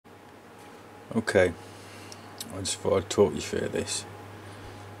Okay, I just thought I'd talk you through this.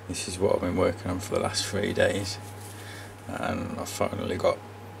 This is what I've been working on for the last 3 days, and I've finally got,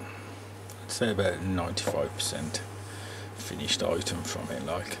 I'd say, about 95% finished item from it.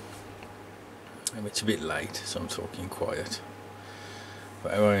 Like, and it's a bit late, so I'm talking quiet.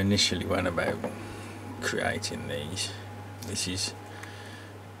 But how I initially went about creating these, this is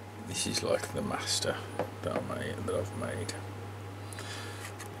like the master that I've made.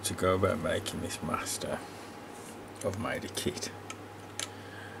 To go about making this master, I've made a kit,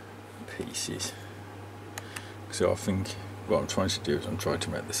 pieces. So I think what I'm trying to do is I'm trying to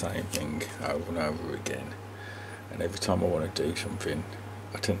make the same thing over and over again, and every time I want to do something,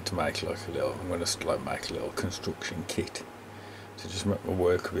 I tend to make like a little, I'm going to like make a little construction kit to just make my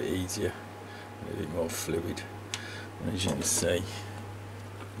work a bit easier, a bit more fluid. And as you can see,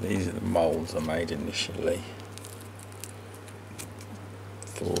 these are the moulds I made initially.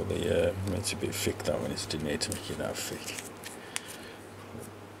 For the, it's a bit thick though, and it's didn't need to make it that thick.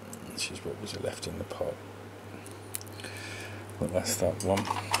 This is what was left in the pot. But that's that one.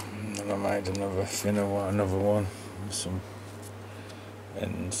 And then I made another thinner one, another one with some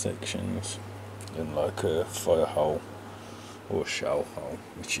end sections, and like a fire hole or shell hole,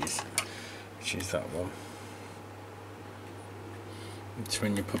 which is that one. It's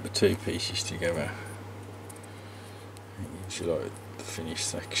when you put the two pieces together, it gives you like the finished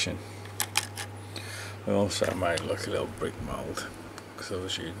section. I also made like a little brick mould, because I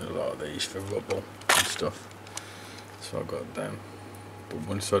was using a lot of these for rubble and stuff, so I got them. But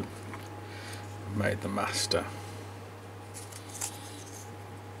once I made the master,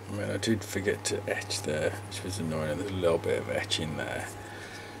 I mean, I did forget to etch there, which was annoying. There's a little bit of etching there,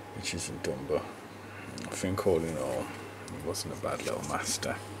 which isn't done, but I think all in all, it wasn't a bad little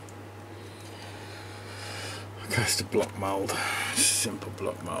master. I cast a block mould, just a simple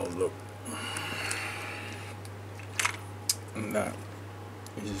block mould, look. And that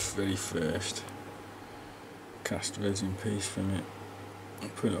is the very first cast resin piece from it. I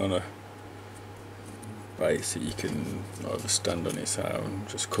put it on a base that you can either stand on its own and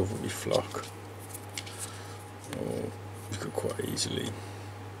just cover with flock, or you could quite easily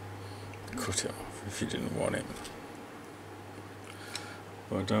cut it off if you didn't want it.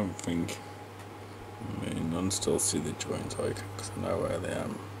 But I don't think, I mean, I can still see the joints, like, because I know where they are,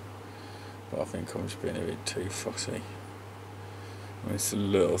 but I think I'm just being a bit too fussy. I mean, it's a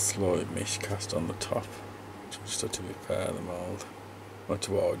little slight miscast on the top, which I just had to repair the mould, or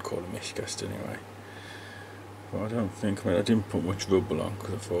to what I would call a miscast anyway. But I don't think, I mean, I didn't put much rubble on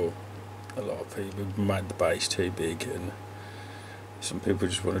because I thought a lot of people made the base too big, and some people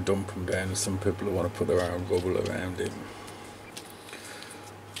just want to dump them down, and some people want to put their own rubble around it.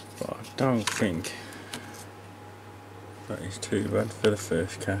 But I don't think that is too bad for the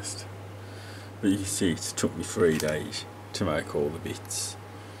first cast. But you can see it took me 3 days to make all the bits,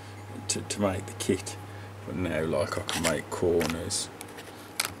 to make the kit. But now, like, I can make corners,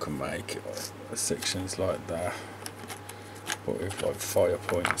 I can make sections like that, but with like fire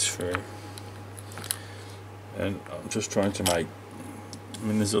points through. And I'm just trying to make, I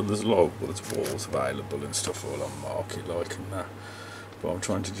mean, there's a lot of walls available and stuff all on market, like, and that. But I'm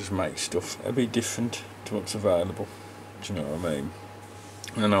trying to just make stuff a bit different to what's available. Do you know what I mean?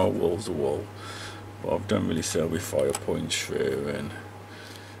 I know a wall's a wall, but I don't really sell with fire points through, and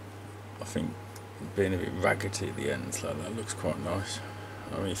I think being a bit raggedy at the ends like that looks quite nice.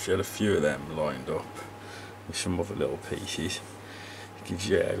 I mean, if you had a few of them lined up with some other little pieces, it gives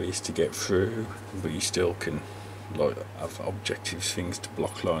you areas to get through, but you still can like have objectives, things to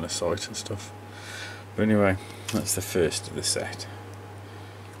block line of sight and stuff. But anyway, that's the first of the set.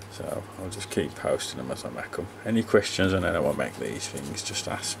 So I'll just keep posting them as I make them. Any questions on how I make these things, just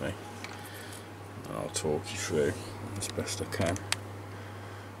ask me, and I'll talk you through as best I can.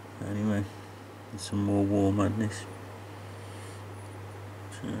 Anyway, some more war madness.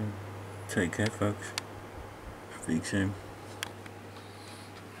 So, take care, folks. Speak soon.